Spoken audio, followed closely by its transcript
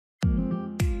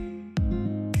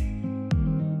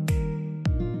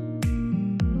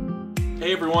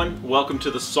Hey everyone, welcome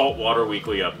to the Saltwater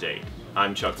Weekly Update.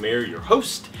 I'm Chuck Mayer, your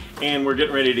host, and we're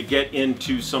getting ready to get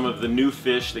into some of the new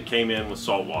fish that came in with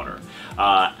saltwater.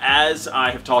 As I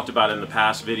have talked about in the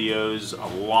past videos,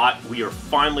 we are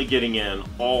finally getting in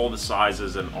all the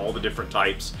sizes and all the different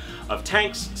types of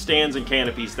tanks, stands, and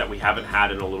canopies that we haven't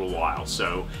had in a little while.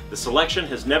 So the selection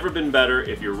has never been better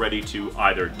if you're ready to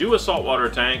either do a saltwater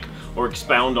tank or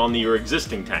expound on your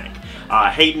existing tank.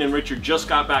 Hayden and Richard just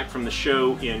got back from the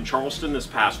show in Charleston this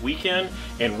past weekend,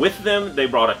 and with them they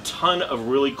brought a ton of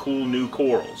really cool new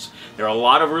corals. There are a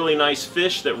lot of really nice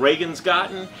fish that Reagan's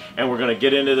gotten, and we're going to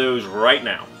get into those right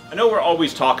now. I know we're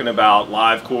always talking about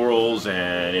live corals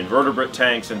and invertebrate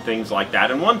tanks and things like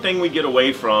that, and one thing we get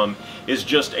away from is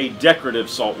just a decorative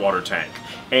saltwater tank.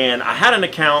 And I had an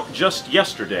account just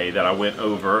yesterday that I went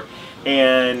over,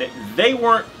 and they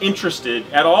weren't interested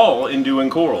at all in doing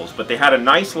corals, but they had a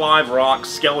nice live rock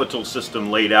skeletal system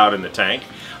laid out in the tank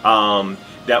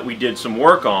that we did some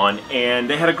work on, and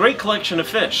they had a great collection of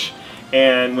fish.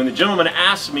 And when the gentleman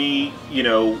asked me,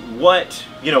 what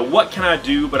can I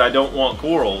do but I don't want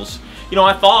corals,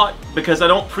 I thought, because I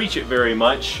don't preach it very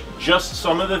much, just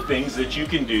some of the things that you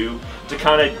can do to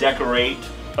kind of decorate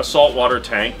a saltwater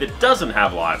tank that doesn't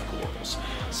have live corals.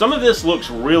 Some of this looks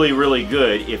really, really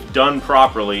good if done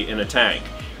properly in a tank.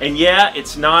 And yeah,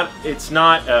 it's not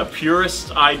a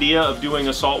purist idea of doing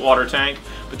a saltwater tank,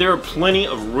 but there are plenty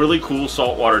of really cool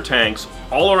saltwater tanks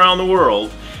all around the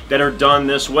world that are done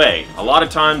this way. A lot of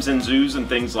times in zoos and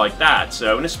things like that.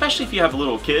 So, and especially if you have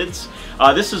little kids,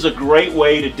 this is a great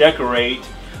way to decorate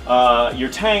your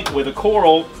tank with a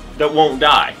coral that won't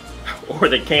die or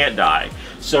that can't die.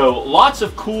 So lots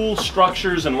of cool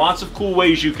structures and lots of cool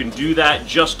ways you can do that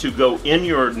just to go in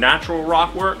your natural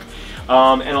rock work.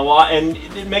 And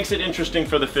it makes it interesting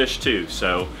for the fish too.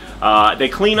 So they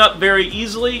clean up very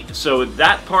easily, so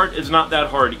that part is not that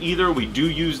hard either. We do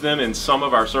use them in some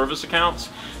of our service accounts.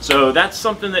 So that's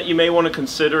something that you may want to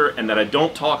consider and that I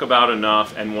don't talk about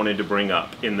enough and wanted to bring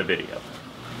up in the video.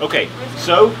 Okay,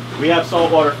 so we have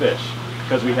saltwater fish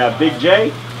because we have Big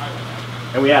J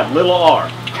and we have Little R.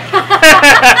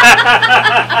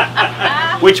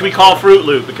 Which we call Fruit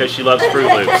Loop because she loves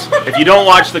Fruit Loops. If you don't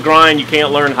watch the grind, you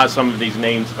can't learn how some of these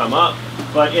names come up.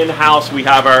 But in-house, we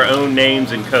have our own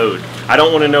names and code. I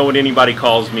don't want to know what anybody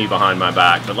calls me behind my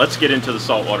back, but let's get into the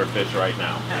saltwater fish right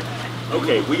now.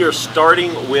 Okay, we are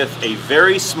starting with a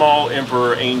very small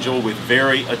emperor angel with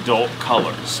very adult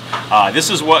colors. This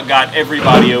is what got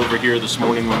everybody over here this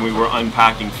morning when we were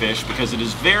unpacking fish, because it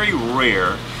is very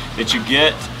rare that you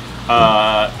get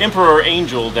emperor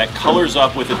angel that colors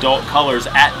up with adult colors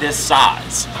at this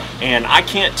size. And I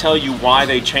can't tell you why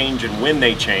they change and when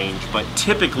they change, but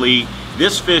typically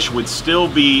this fish would still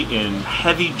be in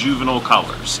heavy juvenile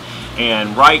colors.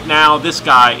 And right now this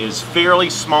guy is fairly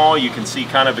small, you can see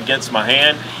kind of against my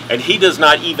hand, and he does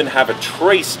not even have a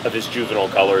trace of his juvenile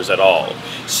colors at all.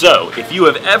 So if you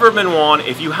have ever been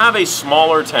if you have a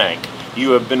smaller tank,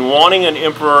 you have been wanting an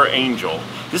emperor angel,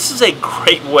 this is a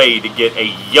great way to get a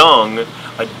young,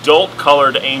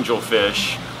 adult-colored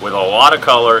angelfish with a lot of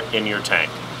color in your tank.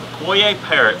 Quoyi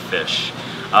parrotfish.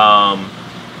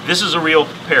 This is a real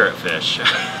parrotfish.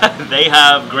 They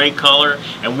have great color,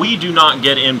 and we do not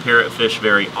get in parrotfish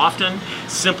very often,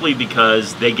 simply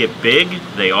because they get big,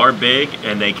 they are big,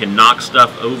 and they can knock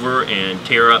stuff over and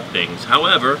tear up things.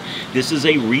 However, this is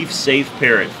a reef-safe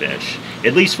parrotfish,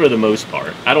 at least for the most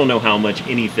part. I don't know how much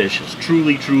any fish is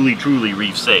truly, truly, truly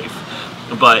reef-safe,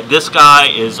 but this guy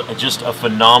is just a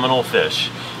phenomenal fish,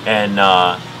 and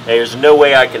there's no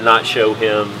way I can not show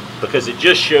him, because it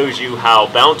just shows you how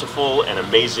bountiful and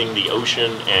amazing the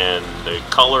ocean and the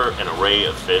color and array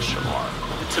of fish are.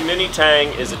 The Tamini tang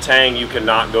is a tang you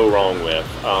cannot go wrong with.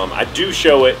 I do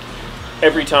show it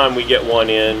every time we get one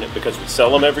in because we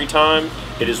sell them every time.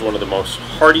 It is one of the most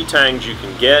hardy tangs you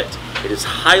can get. It is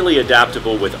highly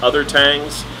adaptable with other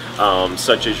tangs,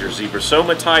 such as your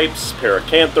zebrasoma types,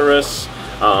 paracantherus,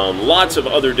 lots of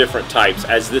other different types,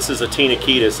 as this is a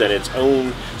Tenochetus and its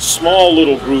own small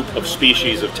little group of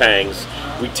species of tangs.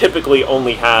 We typically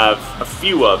only have a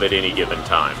few of at any given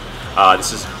time.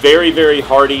 This is very, very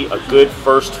hardy, a good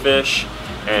first fish,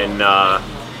 and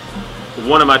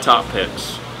one of my top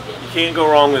picks. You can't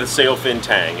go wrong with a sailfin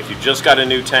tang. If you've just got a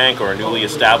new tank or a newly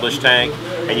established tank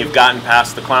and you've gotten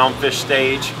past the clownfish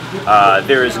stage,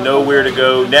 there is nowhere to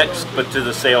go next but to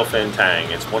the sailfin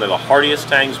tang. It's one of the hardiest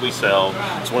tangs we sell.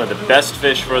 It's one of the best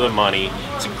fish for the money.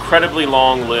 It's incredibly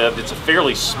long-lived. It's a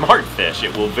fairly smart fish.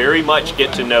 It will very much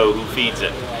get to know who feeds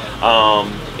it.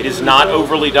 It is not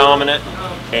overly dominant,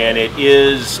 and it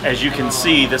is, as you can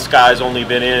see, this guy's only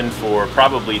been in for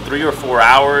probably 3 or 4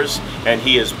 hours, and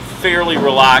he is fairly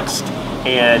relaxed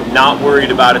and not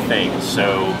worried about a thing.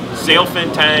 So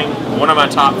sailfin tang, one of my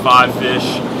top 5 fish,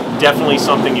 definitely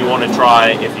something you want to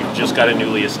try if you've just got a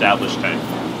newly established tank.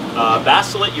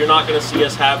 Basilet you're not going to see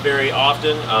us have very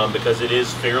often because it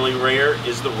is fairly rare,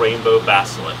 is the rainbow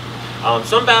basilet.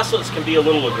 Some basilets can be a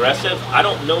little aggressive. I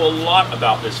don't know a lot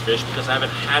about this fish because I haven't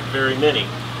had very many.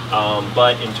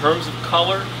 But in terms of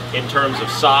color, in terms of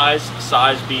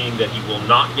size being that he will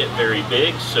not get very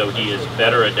big, so he is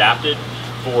better adapted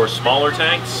for smaller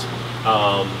tanks,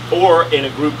 or in a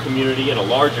group community in a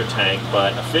larger tank,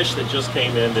 but a fish that just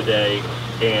came in today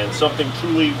and something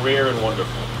truly rare and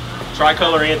wonderful.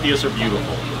 Tricolor anthias are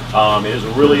beautiful. It is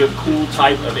really a cool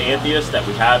type of anthias that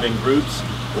we have in groups.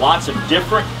 Lots of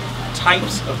different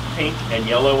types of pink and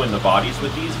yellow in the bodies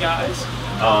with these guys.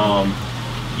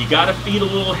 You got to feed a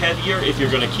little heavier if you're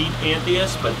going to keep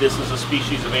anthias, but this is a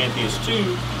species of anthias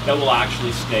too that will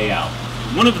actually stay out.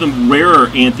 One of the rarer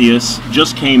anthias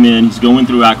just came in. He's going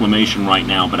through acclimation right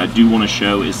now, but I do want to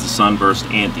show is the sunburst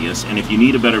anthias. And if you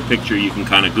need a better picture, you can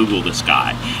kind of Google this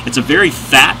guy. It's a very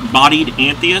fat-bodied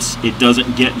anthias. It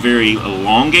doesn't get very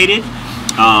elongated.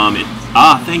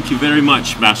 Thank you very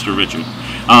much, Master Richard.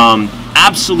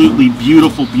 Absolutely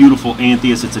beautiful, beautiful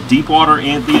anthias. It's a deep water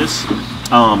anthias.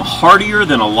 Hardier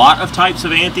than a lot of types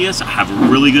of anthias. I have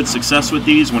really good success with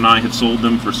these when I have sold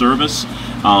them for service.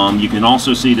 You can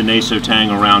also see the naso tang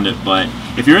around it, but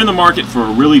if you're in the market for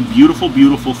a really beautiful,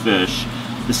 beautiful fish,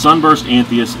 the sunburst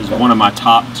anthias is one of my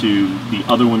top 2, the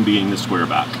other one being the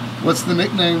squareback. What's the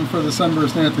nickname for the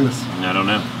sunburst anthias? I don't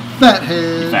know.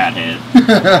 Fathead.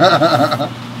 Fathead.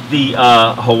 The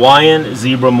Hawaiian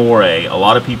zebra moray. A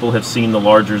lot of people have seen the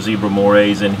larger zebra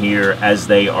morays in here, as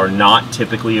they are not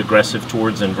typically aggressive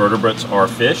towards invertebrates or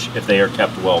fish if they are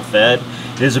kept well fed.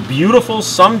 It is a beautiful,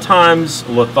 sometimes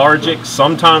lethargic,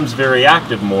 sometimes very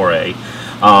active moray,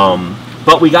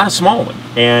 but we got a small one.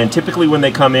 And typically when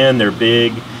they come in, they're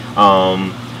big,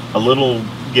 a little,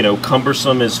 you know,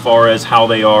 cumbersome as far as how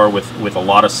they are with a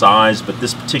lot of size, but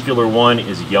this particular one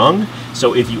is young.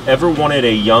 So if you ever wanted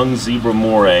a young zebra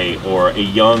moray or a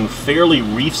young, fairly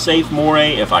reef-safe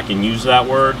moray, if I can use that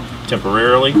word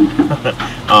temporarily,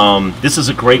 this is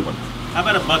a great one. How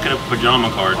about a bucket of pajama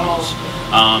cardinals?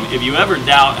 If you ever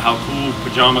doubt how cool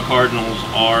pajama cardinals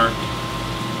are,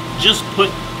 just put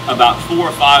about 4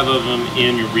 or 5 of them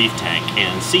in your reef tank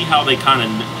and see how they kind of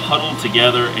huddle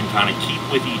together and kind of keep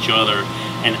with each other,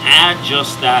 and add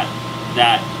just that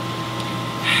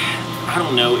I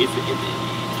don't know, if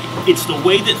it's the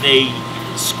way that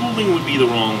schooling would be the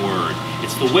wrong word.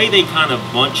 It's the way they kind of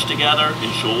bunch together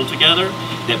and shoal together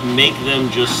that make them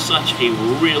just such a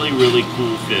really, really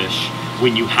cool fish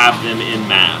when you have them in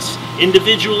mass.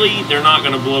 Individually, they're not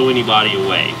going to blow anybody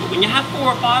away, but when you have 4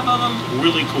 or 5 of them,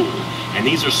 really cool. And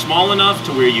these are small enough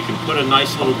to where you can put a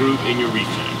nice little group in your reef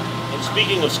tank. And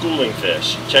speaking of schooling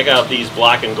fish, check out these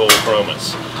black and gold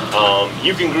chromas.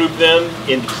 You can group them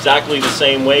in exactly the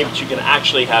same way, but you can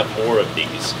actually have more of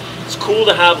these. It's cool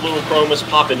to have little chromas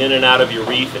popping in and out of your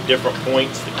reef at different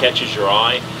points that catches your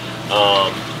eye.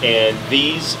 And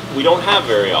these we don't have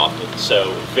very often,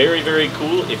 so very, very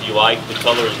cool if you like the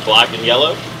colors black and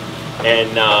yellow. And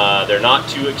they're not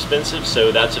too expensive,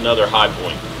 so that's another high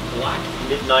point. Black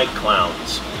midnight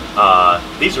clowns.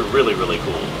 These are really, really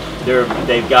cool.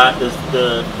 They've got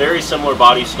the very similar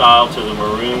body style to the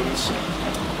maroons,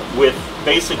 with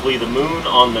basically the moon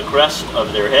on the crest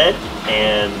of their head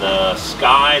and the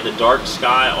sky, the dark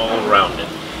sky all around it.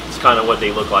 It's kind of what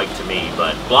they look like to me,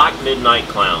 but black midnight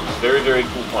clowns, very, very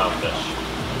cool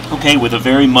clownfish. Okay, with a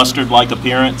very mustard-like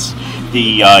appearance,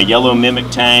 the yellow mimic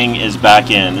tang is back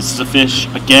in. This is a fish,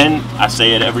 again, I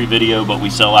say it every video, but we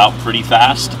sell out pretty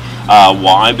fast.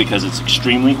 Why? Because it's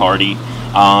extremely hardy.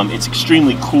 It's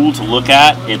extremely cool to look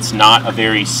at. It's not a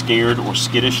very scared or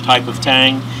skittish type of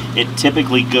tang. It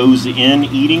typically goes in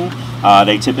eating.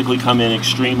 They typically come in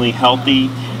extremely healthy,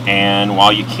 and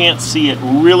while you can't see it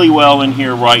really well in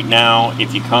here right now,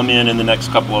 if you come in the next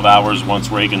couple of hours, once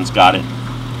Reagan's got it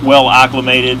well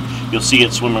acclimated, you'll see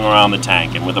it swimming around the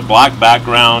tank. And with a black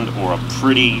background or a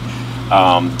pretty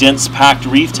dense packed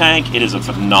reef tank, it is a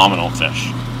phenomenal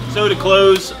fish. So to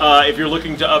close, if you're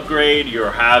looking to upgrade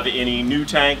or have any new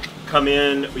tank come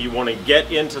in, you want to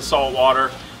get into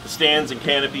saltwater, the stands and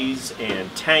canopies and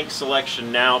tank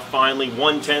selection now. Finally,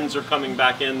 110s are coming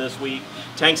back in this week.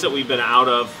 Tanks that we've been out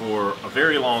of for a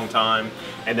very long time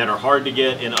and that are hard to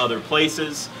get in other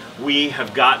places. We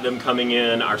have got them coming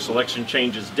in. Our selection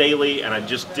changes daily, and I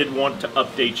just did want to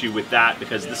update you with that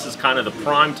because this is kind of the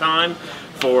prime time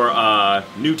for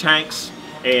new tanks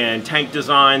and tank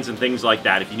designs and things like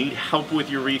that. If you need help with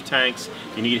your reef tanks,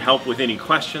 if you need help with any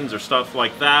questions or stuff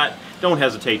like that, don't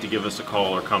hesitate to give us a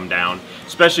call or come down,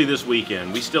 especially this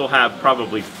weekend. We still have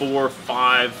probably 4,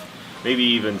 5, maybe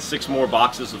even 6 more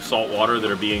boxes of salt water that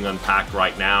are being unpacked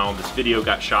right now. This video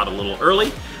got shot a little early,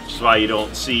 which is why you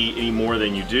don't see any more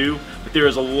than you do. But there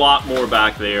is a lot more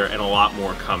back there and a lot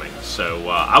more coming. So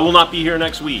I will not be here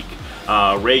next week.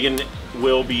 Reagan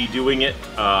will be doing it,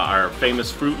 our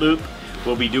famous Fruit Loop.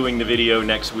 We'll be doing the video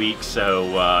next week,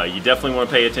 so you definitely want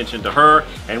to pay attention to her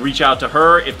and reach out to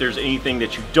her if there's anything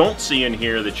that you don't see in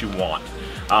here that you want.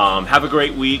 Have a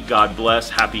great week. God bless.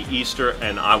 Happy Easter,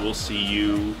 and I will see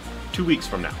you 2 weeks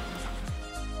from now.